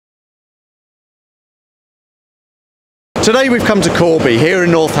Today we've come to Corby, here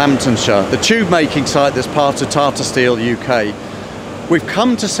in Northamptonshire, the tube making site that's part of Tata Steel UK. We've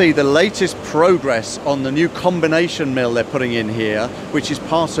come to see the latest progress on the new combination mill they're putting in here, which is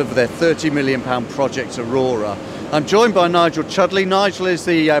part of their £30 million Project Aurora. I'm joined by Nigel Chudley. Nigel is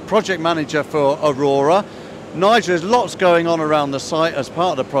the project manager for Aurora. Nigel, there's lots going on around the site as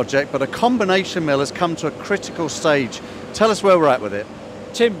part of the project, but a combination mill has come to a critical stage. Tell us where we're at with it.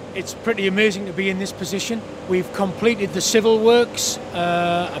 Tim, it's pretty amazing to be in this position. We've completed the civil works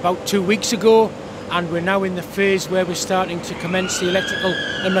about 2 weeks ago, and we're now in the phase where we're starting to commence the electrical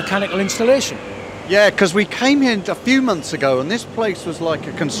and mechanical installation. Yeah, because we came here a few months ago and this place was like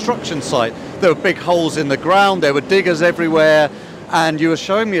a construction site. There were big holes in the ground, there were diggers everywhere, and you were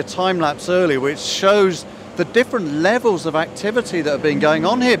showing me a time lapse earlier which shows the different levels of activity that have been going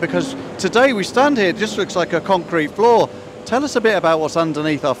on here, because today we stand here, it just looks like a concrete floor. Tell us a bit about what's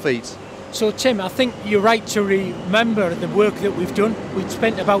underneath our feet. So Tim, I think you're right to remember the work that we've done. We've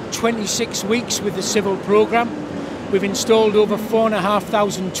spent about 26 weeks with the civil programme. We've installed over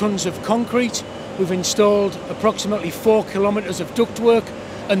 4,500 tonnes of concrete. We've installed approximately 4 kilometres of ductwork,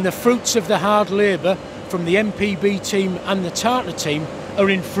 and the fruits of the hard labour from the MPB team and the Tata team are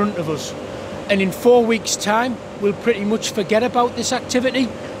in front of us. And in 4 weeks' time, we'll pretty much forget about this activity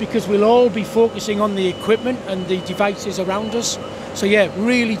because we'll all be focusing on the equipment and the devices around us. So yeah,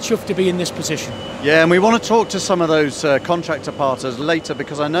 really chuffed to be in this position. Yeah, and we want to talk to some of those contractor partners later,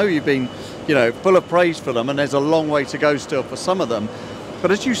 because I know you've been, full of praise for them, and there's a long way to go still for some of them.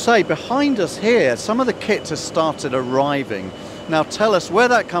 But as you say, behind us here, some of the kit has started arriving. Now tell us where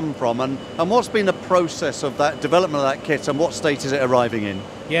that come from and what's been the process of that development of that kit, and what state is it arriving in?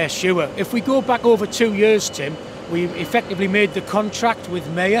 Yeah, sure. If we go back over 2 years, Tim, we effectively made the contract with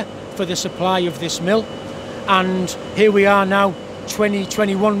Mair for the supply of this mill. And here we are now,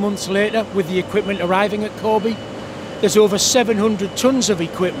 21 months later, with the equipment arriving at Corby. There's over 700 tonnes of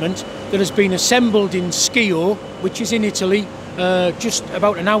equipment that has been assembled in Schio, which is in Italy, just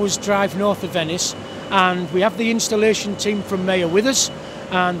about an hour's drive north of Venice. And we have the installation team from Mair with us,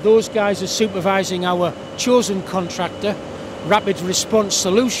 and those guys are supervising our chosen contractor, Rapid Response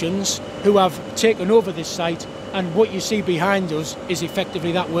Solutions, who have taken over this site, and what you see behind us is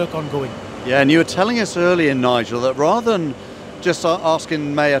effectively that work ongoing. Yeah, and you were telling us earlier, Nigel, that rather than just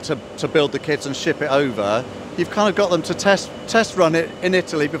asking Mair to build the kit and ship it over, you've kind of got them to test run it in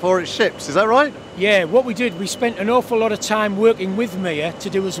Italy before it ships, is that right? Yeah, what we did, we spent an awful lot of time working with Mair to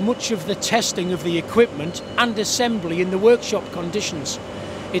do as much of the testing of the equipment and assembly in the workshop conditions.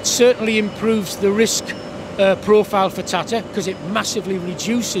 It certainly improves the risk profile for Tata, because it massively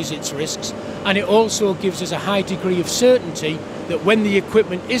reduces its risks, and it also gives us a high degree of certainty that when the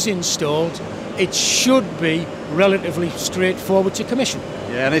equipment is installed, it should be relatively straightforward to commission.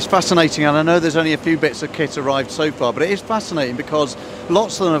 Yeah, and it's fascinating, and I know there's only a few bits of kit arrived so far, but it is fascinating because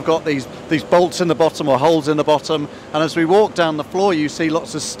lots of them have got these bolts in the bottom or holes in the bottom, and as we walk down the floor you see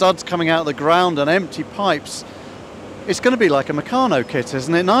lots of studs coming out of the ground and empty pipes. It's going to be like a Meccano kit,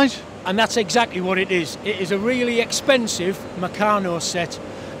 isn't it, Nigel? And that's exactly what it is. It is a really expensive Meccano set,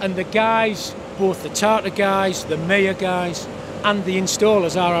 and the guys, both the Tata guys, the Mair guys and the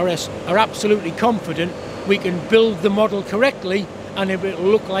installers, RRS, are absolutely confident we can build the model correctly and it will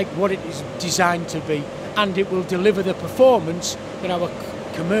look like what it is designed to be, and it will deliver the performance that our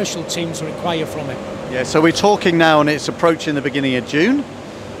commercial teams require from it. Yeah, so we're talking now and it's approaching the beginning of June.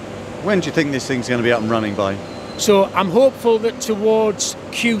 When do you think this thing's going to be up and running by? So I'm hopeful that towards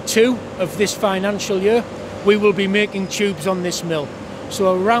Q2 of this financial year we will be making tubes on this mill.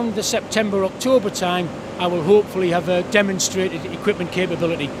 So around the September-October time I will hopefully have a demonstrated equipment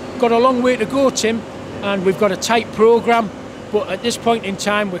capability. Got a long way to go, Tim, and we've got a tight programme, but at this point in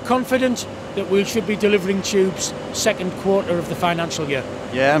time we're confident that we should be delivering tubes second quarter of the financial year.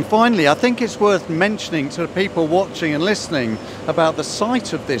 Yeah, and finally I think it's worth mentioning to the people watching and listening about the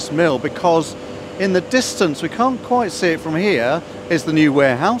site of this mill, because in the distance, we can't quite see it from here, is the new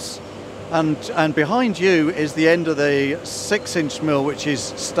warehouse, and behind you is the end of the 6-inch mill which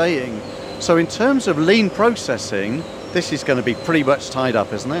is staying. So in terms of lean processing, this is going to be pretty much tied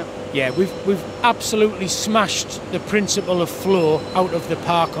up, isn't it? Yeah, we've absolutely smashed the principle of flow out of the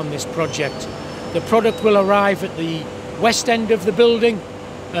park on this project. The product will arrive at the west end of the building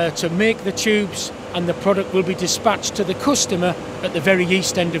to make the tubes, and the product will be dispatched to the customer at the very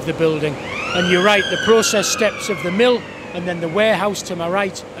east end of the building. And you're right, the process steps of the mill and then the warehouse to my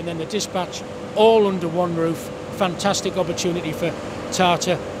right and then the dispatch, all under one roof. Fantastic opportunity for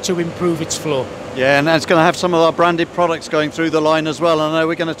Tata to improve its flow. Yeah, and it's going to have some of our branded products going through the line as well. I know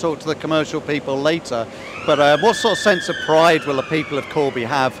we're going to talk to the commercial people later, but what sort of sense of pride will the people of Corby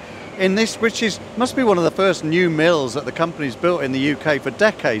have in this, which must be one of the first new mills that the company's built in the UK for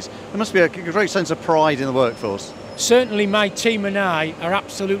decades. There must be a great sense of pride in the workforce. Certainly my team and I are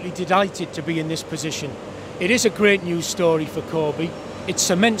absolutely delighted to be in this position. It is a great news story for Corby. It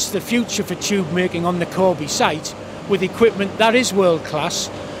cements the future for tube making on the Corby site with equipment that is world class,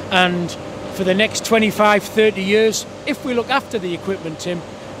 and for the next 25-30 years, if we look after the equipment, Tim,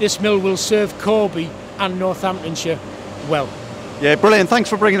 this mill will serve Corby and Northamptonshire well. Yeah, brilliant. Thanks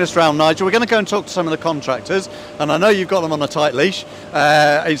for bringing us round, Nigel. We're going to go and talk to some of the contractors, and I know you've got them on a tight leash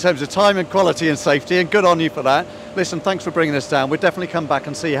in terms of time and quality and safety, and good on you for that. Listen, thanks for bringing us down. We'll definitely come back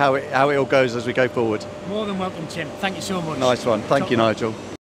and see how it all goes as we go forward. More than welcome, Tim. Thank you so much. Nice one. Thank you, Nigel.